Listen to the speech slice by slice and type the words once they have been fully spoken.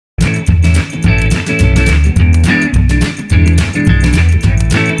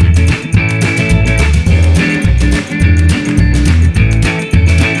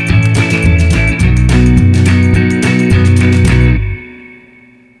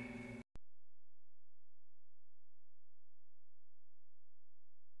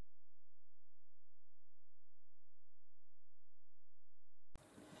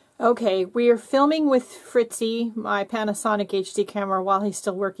Okay, we are filming with Fritzy, my Panasonic HD camera, while he's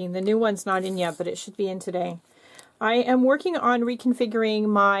still working. The new one's not in yet, but it should be in today. I am working on reconfiguring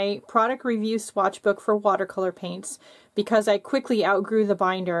my product review swatch book for watercolor paints because I quickly outgrew the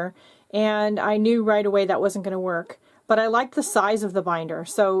binder and I knew right away that wasn't going to work. But I liked the size of the binder,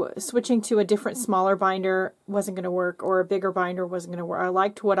 so switching to a different smaller binder wasn't going to work, or a bigger binder wasn't going to work. I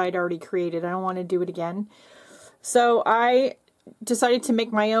liked what I'd already created. I don't want to do it again. So I decided to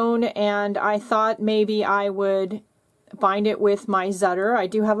make my own, and I thought maybe I would bind it with my Zutter. I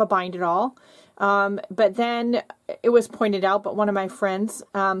do have a bind it all. But then it was pointed out, but one of my friends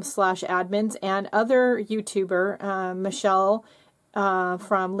slash admins and other YouTuber, Michelle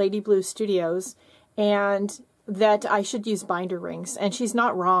from Lady Blue Studios, and that I should use binder rings. And she's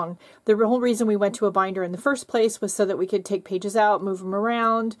not wrong. The whole reason we went to a binder in the first place was so that we could take pages out, move them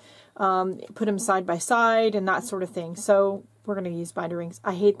around, put them side by side, and that sort of thing. So we're going to use binder rings.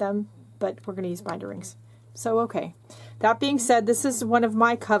 I hate them, but we're going to use binder rings. So, okay. That being said, this is one of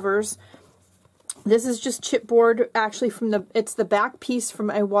my covers. This is just chipboard, actually it's the back piece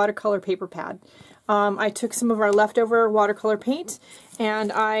from a watercolor paper pad. I took some of our leftover watercolor paint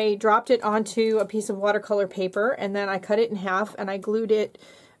and I dropped it onto a piece of watercolor paper, and then I cut it in half and I glued it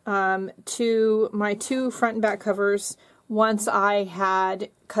to my two front and back covers once I had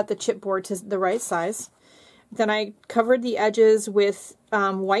cut the chipboard to the right size. Then I covered the edges with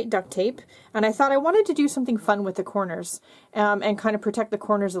white duct tape, and I thought I wanted to do something fun with the corners and kind of protect the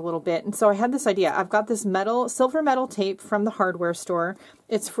corners a little bit. And so I had this idea. I've got this silver metal tape from the hardware store.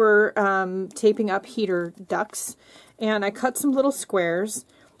 It's for taping up heater ducts, and I cut some little squares.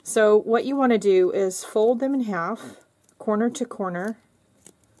 So what you want to do is fold them in half, corner to corner,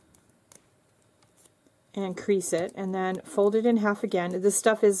 and crease it, and then fold it in half again. This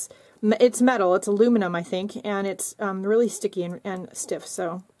stuff is it's metal, it's aluminum, I think, and it's really sticky and stiff,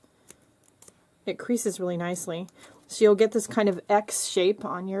 so it creases really nicely. So you'll get this kind of X shape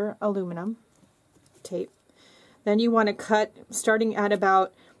on your aluminum tape. Then you want to cut, starting at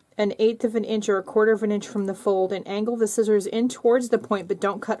about 1/8 of an inch or 1/4 of an inch from the fold, and angle the scissors in towards the point, but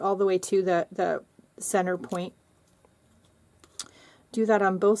don't cut all the way to the center point. Do that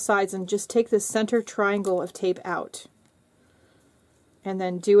on both sides, and just take the center triangle of tape out. And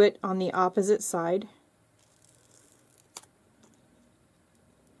then do it on the opposite side.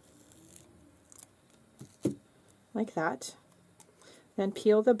 Like that. Then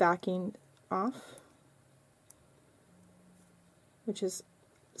peel the backing off, which is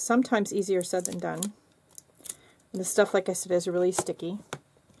sometimes easier said than done. And the stuff, like I said, is really sticky.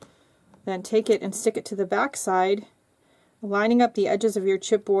 Then take it and stick it to the back side, lining up the edges of your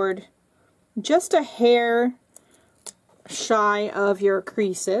chipboard just a hair shy of your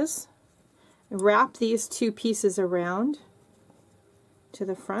creases. Wrap these two pieces around to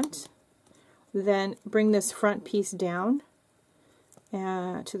the front. Then bring this front piece down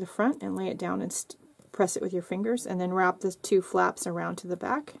to the front and lay it down and press it with your fingers, and then wrap the two flaps around to the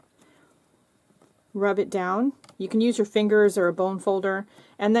back. Rub it down. You can use your fingers or a bone folder.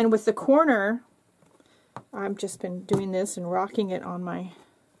 And then with the corner, I've just been doing this and rocking it on my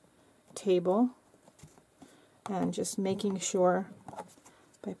table and just making sure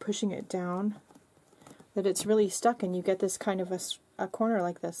by pushing it down that it's really stuck and you get this kind of a corner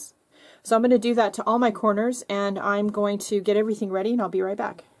like this. So I'm going to do that to all my corners, and I'm going to get everything ready and I'll be right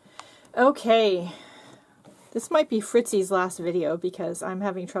back. Okay, this might be Fritzy's last video because I'm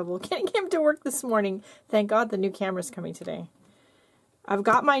having trouble getting him to work this morning. Thank God the new camera's coming today. I've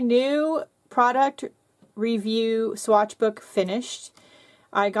got my new product review swatch book finished.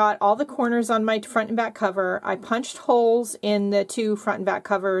 I got all the corners on my front and back cover. I punched holes in the two front and back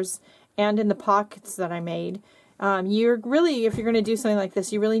covers and in the pockets that I made. If you're going to do something like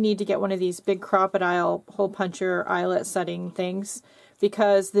this, you really need to get one of these big crocodile hole puncher eyelet setting things,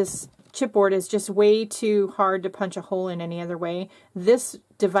 because this chipboard is just way too hard to punch a hole in any other way. This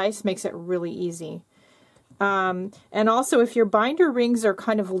device makes it really easy. And also, if your binder rings are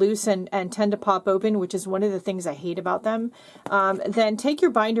kind of loose and tend to pop open, which is one of the things I hate about them, then take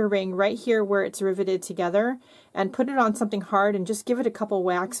your binder ring right here where it's riveted together and put it on something hard and just give it a couple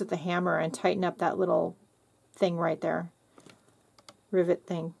whacks with the hammer and tighten up that little thing right there. Rivet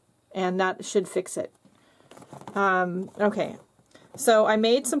thing. And that should fix it. Okay. So I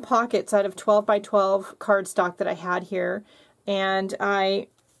made some pockets out of 12 by 12 cardstock that I had here, and I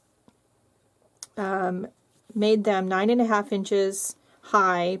made them 9.5 inches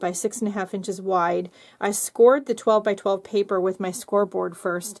high by 6.5 inches wide. I scored the 12 by 12 paper with my scoreboard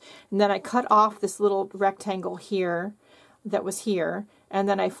first, and then I cut off this little rectangle here that was here, and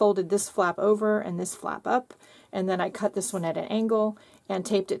then I folded this flap over and this flap up, and then I cut this one at an angle, and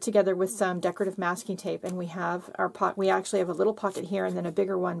taped it together with some decorative masking tape. And we have we actually have a little pocket here and then a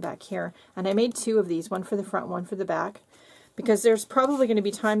bigger one back here. And I made 2 of these, one for the front, one for the back, because there's probably going to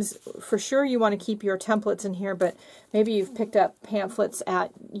be times, for sure, you want to keep your templates in here, but maybe you've picked up pamphlets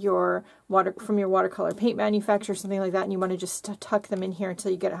at from your watercolor paint manufacturer or something like that, and you want to just tuck them in here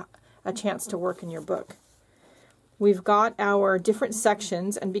until you get a chance to work in your book. We've got our different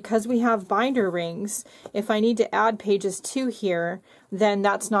sections, and because we have binder rings, if I need to add pages to here, then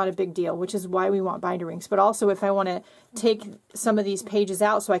that's not a big deal, which is why we want binder rings. But also, if I want to take some of these pages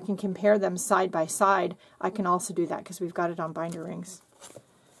out so I can compare them side by side, I can also do that because we've got it on binder rings.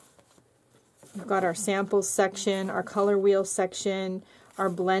 We've got our samples section, our color wheel section,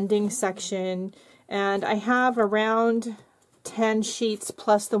 our blending section, and I have around 10 sheets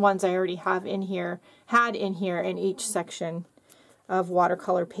plus the ones I already have in here, in each section of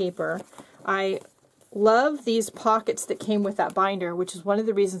watercolor paper. I love these pockets that came with that binder, which is one of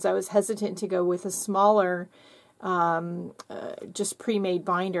the reasons I was hesitant to go with a smaller just pre-made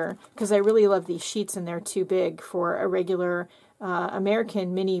binder, because I really love these sheets and they're too big for a regular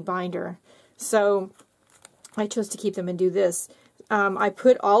American mini binder. So I chose to keep them and do this. I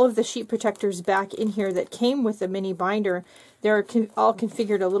put all of the sheet protectors back in here that came with the mini binder. They're all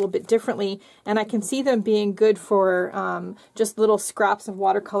configured a little bit differently, and I can see them being good for just little scraps of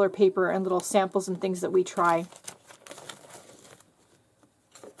watercolor paper and little samples and things that we try.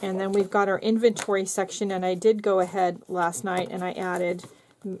 And then we've got our inventory section, and I did go ahead last night and I added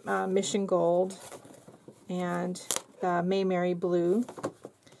Mission Gold and Mayberry Blue.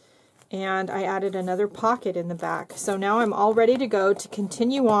 And I added another pocket in the back. So now I'm all ready to go to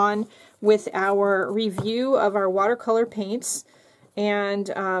continue on with our review of our watercolor paints. And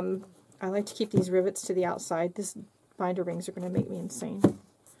I like to keep these rivets to the outside. These binder rings are going to make me insane.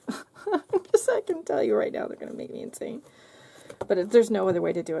 I can tell you right now, they're going to make me insane. But there's no other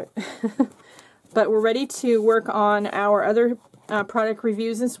way to do it. But we're ready to work on our other product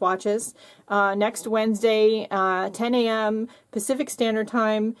reviews and swatches. Next Wednesday, 10 a.m. Pacific Standard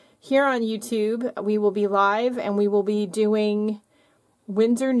Time, here on YouTube. We will be live and we will be doing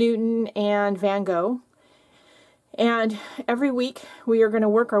Winsor Newton and Van Gogh. And every week we are going to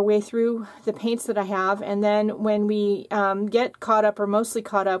work our way through the paints that I have, and then when we get caught up, or mostly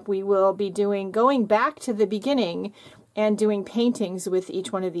caught up, we will be going back to the beginning and doing paintings with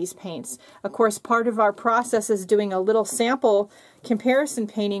each one of these paints. Of course, part of our process is doing a little sample comparison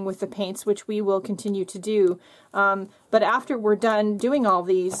painting with the paints, which we will continue to do. But after we're done doing all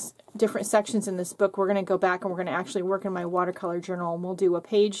these different sections in this book, we're going to go back and we're going to actually work in my watercolor journal, and we'll do a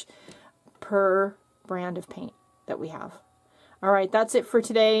page per brand of paint that we have. All right, that's it for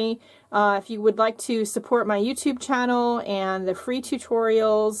today. If you would like to support my YouTube channel and the free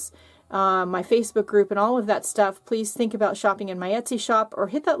tutorials, my Facebook group, and all of that stuff, please think about shopping in my Etsy shop, or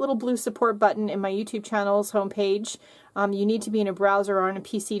hit that little blue support button in my YouTube channel's homepage. You need to be in a browser or on a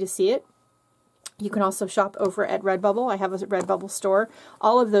PC to see it. You can also shop over at Redbubble. I have a Redbubble store.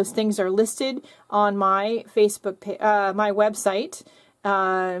 All of those things are listed on my Facebook, my website,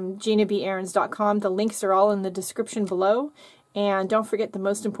 GinaBAarons.com. The links are all in the description below. And don't forget the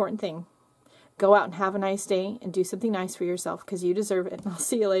most important thing. Go out and have a nice day and do something nice for yourself, because you deserve it. And I'll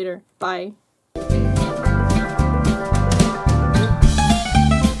see you later. Bye.